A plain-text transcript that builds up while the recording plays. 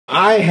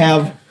I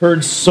have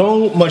heard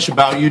so much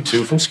about you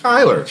two from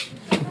Skylar.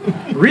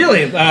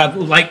 Really?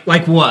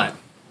 Like what?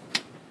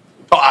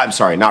 Oh, I'm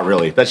sorry, not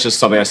really. That's just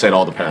something I say to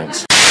all the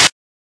parents.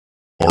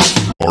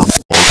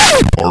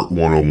 Art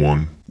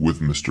 101 with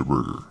Mr.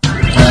 Burgher.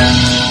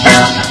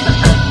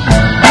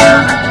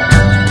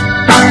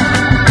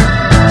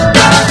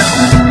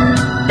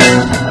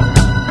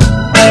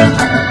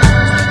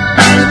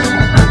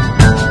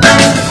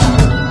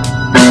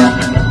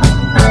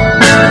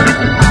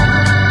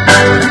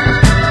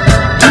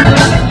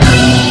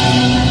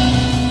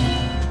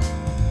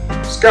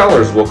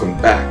 Scholars, welcome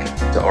back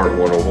to Art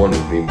 101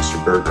 with me,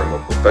 Mr. Burgher.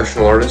 I'm a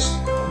professional artist,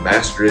 a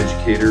master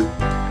educator,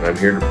 and I'm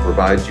here to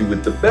provide you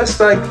with the best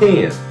I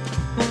can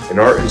in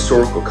art and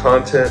historical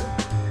content.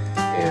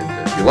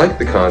 And if you like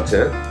the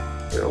content,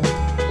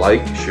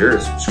 like, share,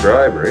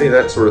 subscribe, or any of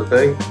that sort of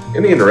thing,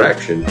 any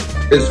interaction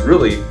is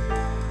really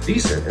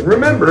decent. And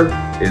remember,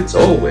 it's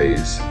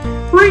always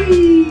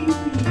free.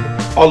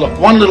 Oh, look,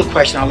 one little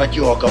question, I'll let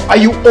you all go. Are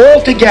you all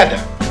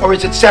together, or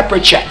is it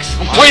separate checks?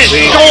 Please,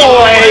 go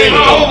away!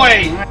 Go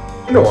away!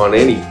 On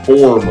any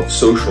form of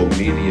social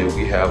media,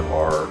 we have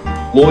our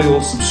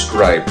loyal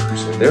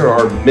subscribers, and there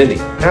are many.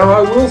 Now,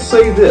 I will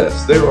say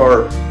this, there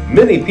are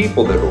many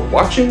people that are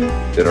watching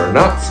that are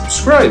not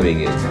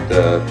subscribing, and,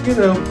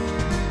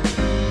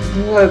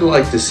 I'd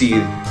like to see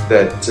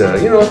that,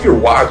 if you're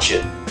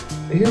watching,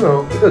 it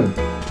doesn't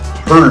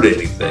hurt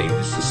anything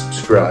just to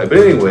subscribe. But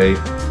anyway,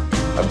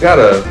 I've got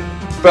a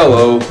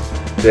fellow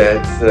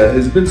that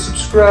has been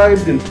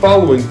subscribed and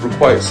following for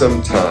quite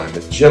some time, a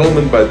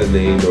gentleman by the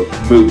name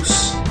of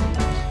Moose.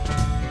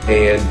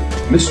 And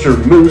Mr.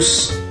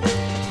 Moose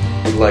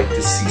would like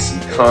to see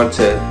some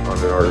content on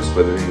an artist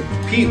by the name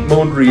of Piet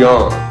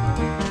Mondrian.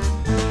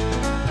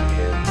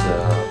 And,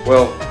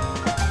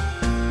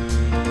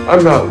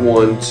 I'm not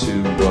one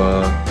to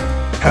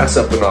pass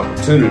up an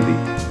opportunity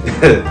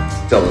to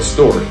tell a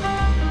story.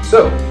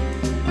 So,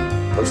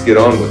 let's get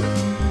on with it.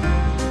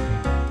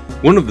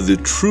 One of the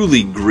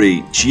truly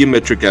great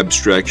geometric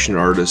abstraction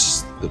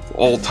artists of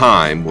all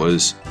time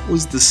was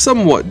the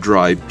somewhat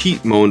dry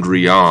Piet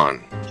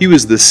Mondrian. He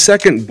was the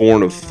second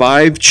born of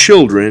 5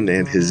 children,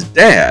 and his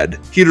dad,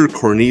 Peter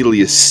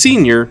Cornelius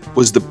Sr.,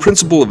 was the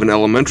principal of an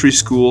elementary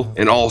school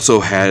and also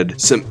had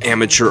some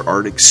amateur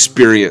art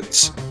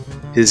experience.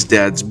 His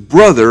dad's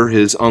brother,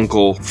 his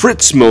uncle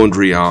Fritz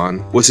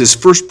Mondrian, was his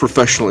first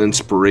professional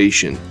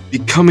inspiration,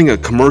 becoming a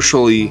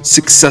commercially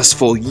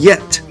successful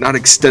yet not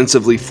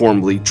extensively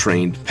formally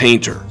trained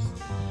painter.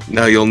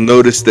 Now you'll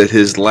notice that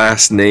his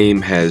last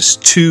name has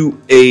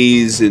 2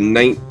 A's. In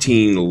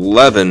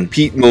 1911,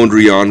 Piet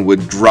Mondrian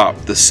would drop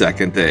the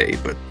second A,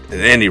 but at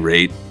any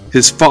rate,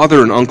 his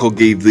father and uncle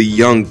gave the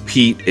young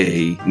Piet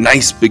a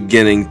nice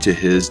beginning to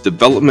his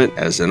development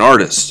as an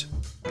artist.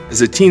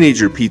 As a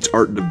teenager, Piet's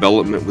art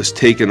development was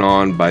taken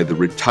on by the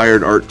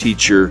retired art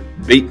teacher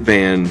Bate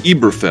van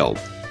Eberveld,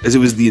 as it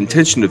was the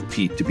intention of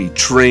Piet to be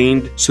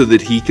trained so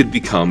that he could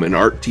become an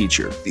art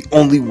teacher, the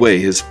only way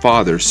his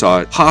father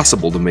saw it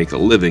possible to make a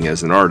living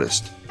as an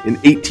artist. In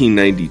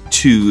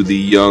 1892, the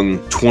young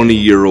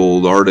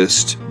 20-year-old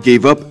artist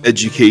gave up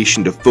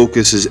education to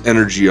focus his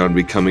energy on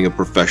becoming a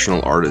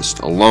professional artist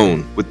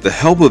alone. With the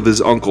help of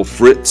his uncle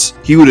Fritz,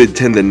 he would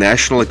attend the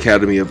National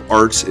Academy of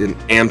Arts in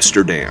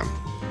Amsterdam.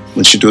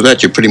 Once you do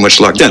that, you're pretty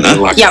much locked in,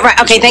 huh? Yeah, right.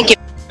 Okay, thank you.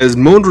 As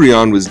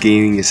Mondrian was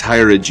gaining his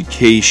higher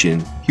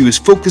education, he was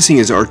focusing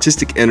his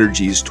artistic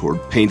energies toward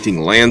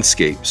painting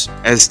landscapes.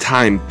 As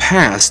time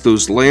passed,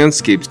 those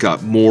landscapes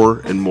got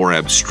more and more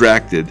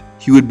abstracted.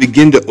 He would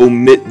begin to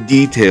omit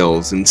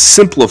details and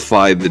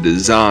simplify the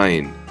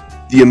design.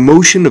 The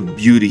emotion of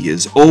beauty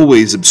is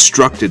always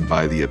obstructed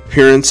by the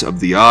appearance of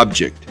the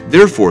object.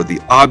 Therefore, the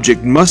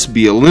object must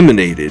be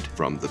eliminated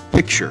from the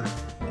picture.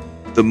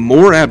 The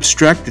more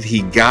abstracted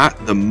he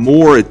got, the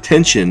more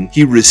attention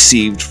he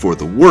received for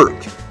the work.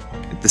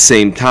 At the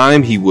same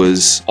time, he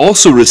was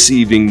also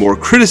receiving more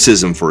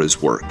criticism for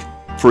his work.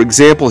 For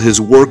example, his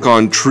work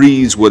on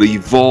trees would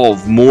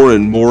evolve more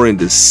and more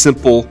into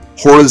simple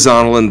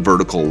horizontal and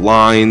vertical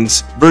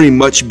lines, very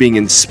much being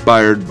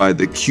inspired by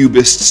the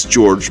Cubists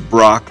George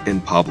Braque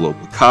and Pablo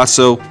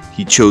Picasso.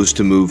 He chose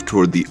to move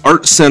toward the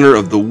art center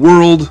of the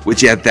world,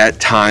 which at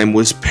that time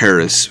was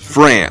Paris,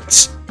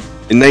 France.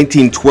 In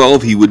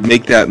 1912, he would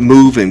make that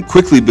move and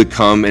quickly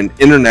become an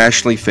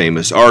internationally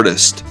famous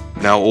artist.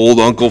 Now,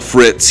 old Uncle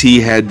Fritz, he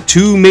had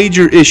 2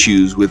 major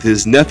issues with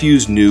his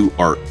nephew's new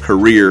art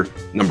career.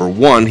 Number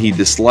 1, he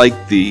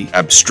disliked the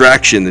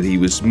abstraction that he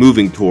was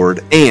moving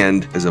toward,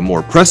 and, as a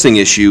more pressing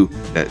issue,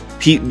 that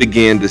Piet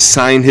began to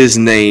sign his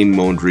name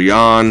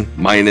Mondrian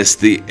minus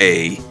the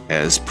A,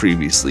 as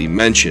previously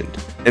mentioned.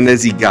 And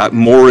as he got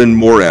more and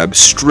more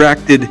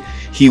abstracted,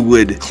 he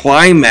would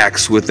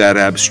climax with that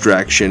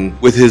abstraction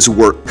with his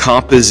work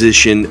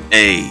Composition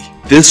A.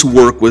 This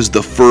work was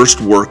the first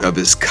work of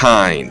its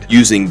kind,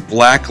 using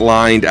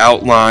black-lined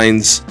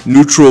outlines,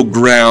 neutral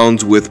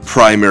grounds with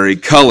primary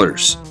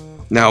colors.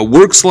 Now,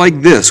 works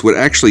like this would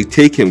actually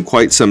take him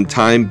quite some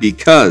time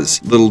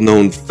because, little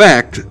known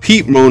fact,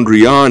 Piet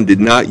Mondrian did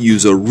not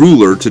use a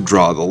ruler to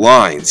draw the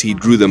lines. He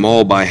drew them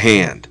all by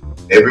hand.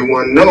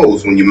 Everyone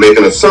knows when you make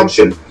an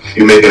assumption,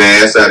 you make an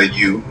ass out of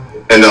you,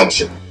 an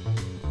umption.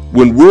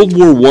 When World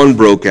War I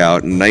broke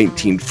out in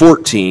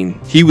 1914,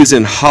 he was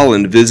in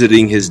Holland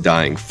visiting his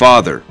dying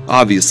father.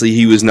 Obviously,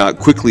 he was not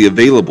quickly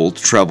available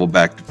to travel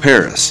back to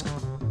Paris.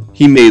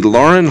 He made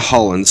Lauren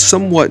Holland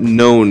somewhat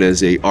known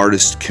as an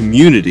artist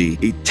community,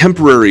 a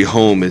temporary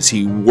home as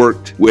he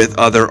worked with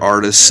other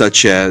artists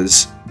such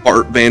as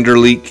Bart van der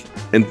Leek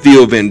and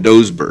Theo van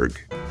Doesburg.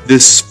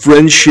 This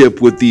friendship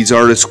with these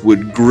artists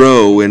would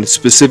grow, and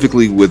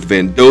specifically with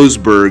Van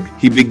Doesburg,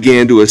 he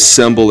began to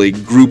assemble a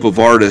group of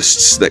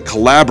artists that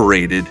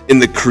collaborated in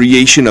the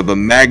creation of a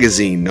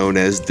magazine known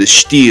as the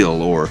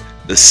Stijl or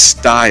the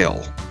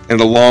Stijl. And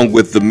along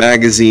with the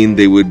magazine,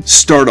 they would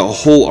start a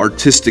whole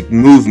artistic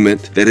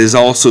movement that is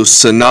also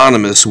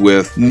synonymous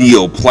with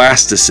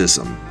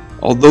neoplasticism.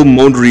 Although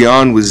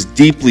Mondrian was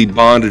deeply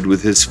bonded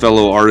with his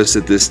fellow artists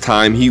at this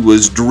time, he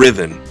was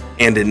driven,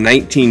 and in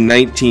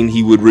 1919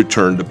 he would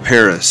return to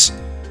Paris.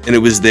 And it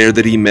was there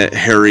that he met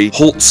Harry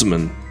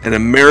Holtzman, an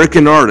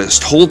American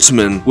artist.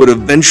 Holtzman would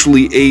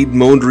eventually aid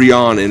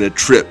Mondrian in a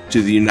trip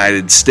to the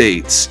United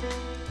States.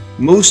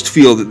 Most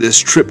feel that this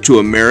trip to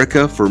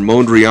America for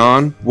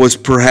Mondrian was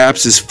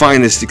perhaps his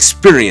finest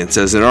experience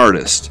as an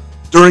artist.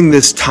 During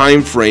this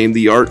time frame,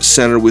 the Art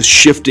Center was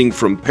shifting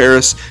from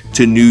Paris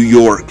to New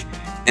York,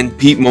 and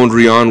Piet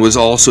Mondrian was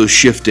also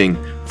shifting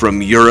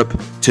from Europe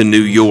to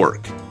New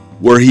York,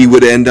 where he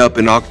would end up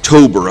in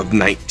October of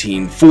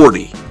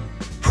 1940.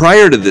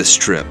 Prior to this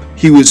trip,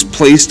 he was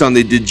placed on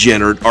the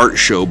Degenerate Art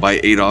Show by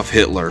Adolf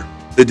Hitler.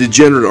 The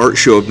Degenerate Art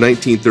Show of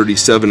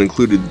 1937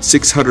 included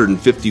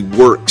 650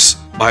 works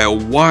by a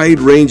wide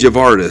range of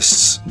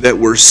artists that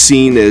were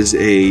seen as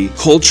a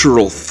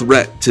cultural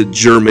threat to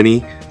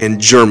Germany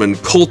and German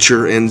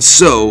culture, and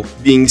so,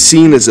 being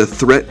seen as a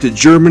threat to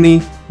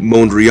Germany,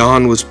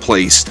 Mondrian was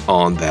placed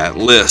on that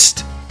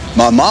list.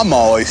 My mom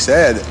always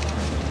said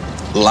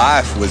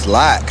life was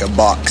like a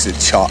box of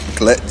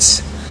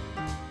chocolates.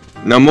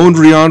 Now,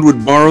 Mondrian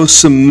would borrow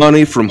some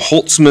money from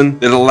Holtzman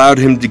that allowed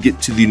him to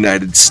get to the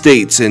United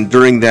States, and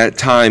during that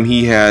time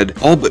he had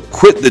all but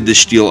quit the De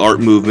Stijl art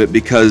movement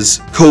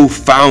because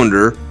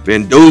co-founder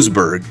Van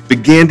Doesburg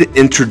began to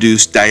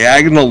introduce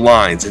diagonal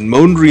lines, and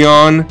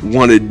Mondrian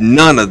wanted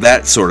none of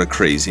that sort of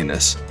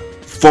craziness.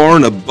 Far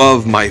and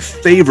above my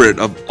favorite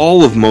of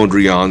all of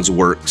Mondrian's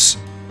works,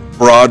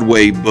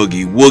 Broadway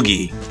Boogie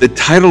Woogie. The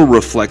title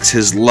reflects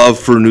his love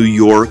for New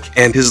York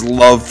and his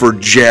love for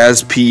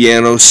jazz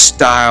piano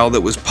style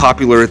that was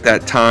popular at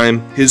that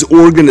time, his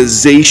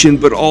organization,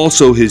 but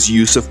also his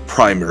use of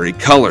primary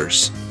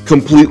colors,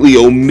 completely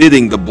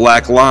omitting the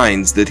black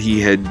lines that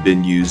he had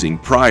been using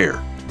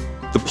prior.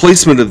 The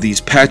placement of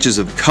these patches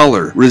of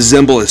color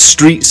resemble a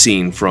street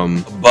scene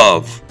from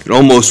above. It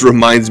almost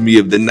reminds me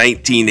of the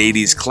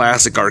 1980s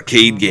classic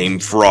arcade game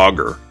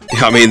Frogger.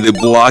 I mean, the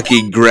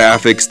blocky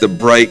graphics, the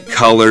bright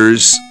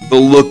colors, the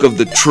look of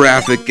the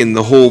traffic and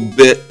the whole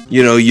bit.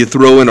 You know, you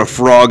throw in a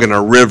frog in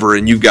a river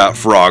and you got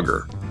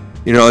Frogger.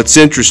 You know, it's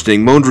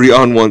interesting.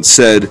 Mondrian once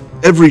said,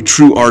 "Every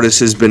true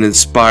artist has been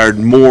inspired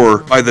more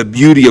by the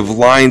beauty of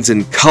lines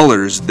and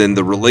colors than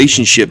the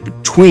relationship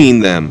between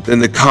them, than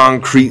the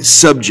concrete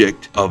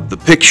subject of the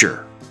picture."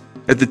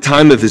 At the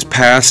time of his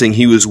passing,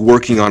 he was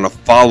working on a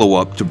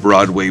follow-up to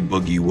Broadway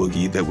Boogie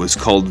Woogie that was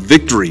called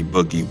Victory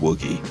Boogie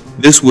Woogie.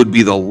 This would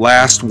be the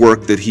last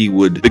work that he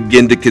would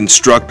begin to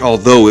construct,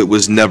 although it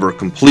was never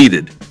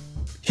completed.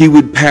 He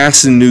would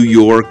pass in New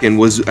York and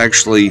was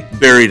actually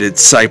buried at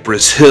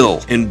Cypress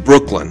Hill in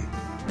Brooklyn.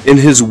 In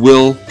his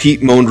will,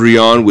 Piet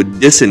Mondrian would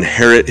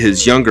disinherit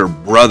his younger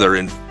brother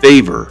in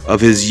favor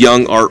of his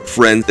young art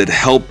friend that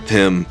helped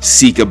him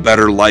seek a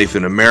better life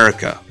in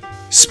America.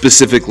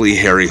 Specifically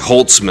Harry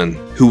Holtzman,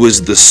 who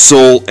was the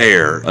sole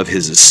heir of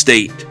his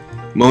estate.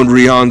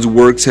 Mondrian's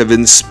works have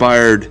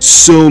inspired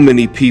so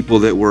many people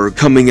that were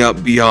coming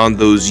up beyond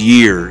those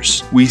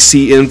years. We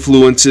see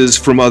influences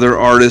from other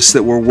artists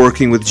that were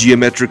working with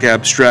geometric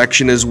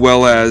abstraction, as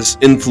well as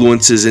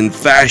influences in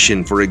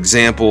fashion. For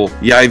example,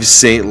 Yves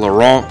Saint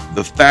Laurent,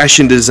 the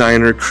fashion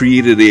designer,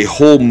 created a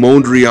whole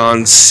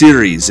Mondrian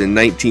series in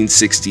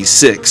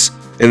 1966.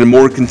 And in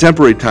more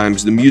contemporary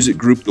times, the music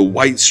group The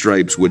White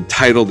Stripes would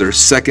title their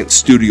second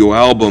studio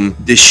album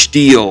De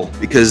Stijl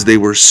because they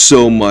were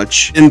so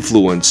much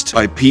influenced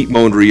by Piet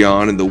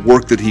Mondrian and the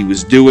work that he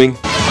was doing.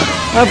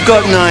 I've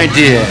got an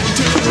idea.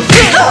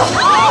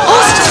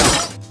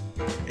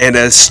 And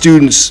as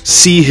students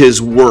see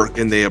his work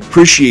and they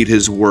appreciate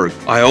his work,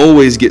 I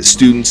always get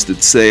students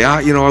that say,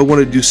 you know, I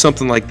want to do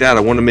something like that. I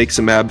want to make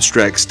some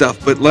abstract stuff.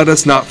 But let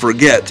us not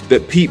forget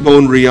that Piet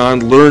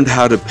Mondrian learned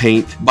how to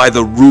paint by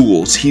the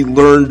rules. He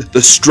learned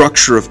the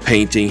structure of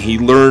painting. He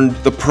learned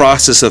the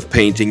process of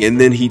painting. And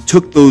then he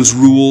took those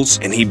rules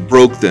and he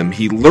broke them.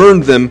 He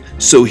learned them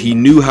so he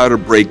knew how to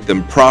break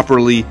them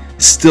properly,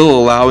 still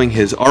allowing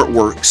his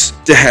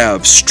artworks to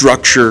have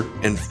structure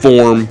and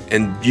form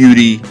and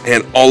beauty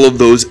and all of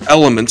those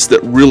elements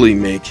that really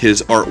make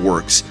his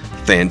artworks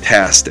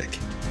fantastic.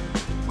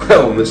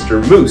 Well,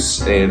 Mr.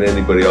 Moose and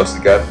anybody else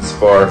that got this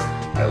far,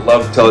 I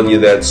love telling you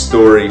that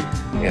story,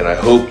 and I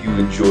hope you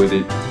enjoyed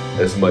it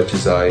as much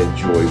as I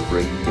enjoy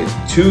bringing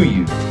it to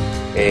you.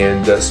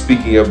 And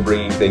speaking of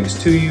bringing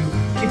things to you,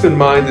 keep in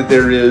mind that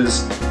there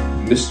is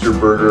Mr.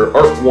 Burgher,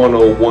 Art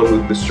 101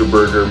 with Mr.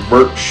 Burgher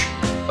merch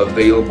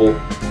available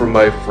from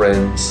my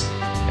friends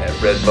at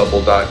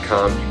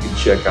redbubble.com. You can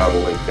check out a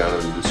link down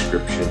in the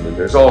description, and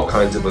there's all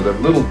kinds of other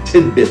little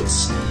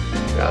tidbits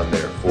down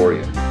there for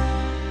you.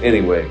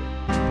 Anyway,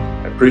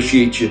 I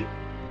appreciate you.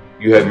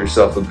 You have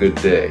yourself a good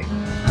day.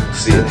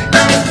 See you next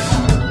time.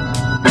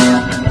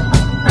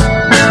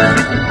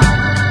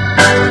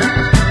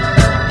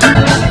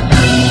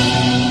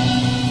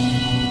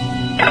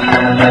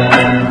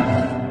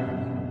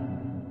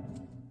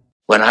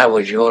 When I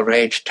was your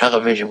age,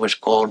 television was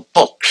called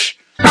books.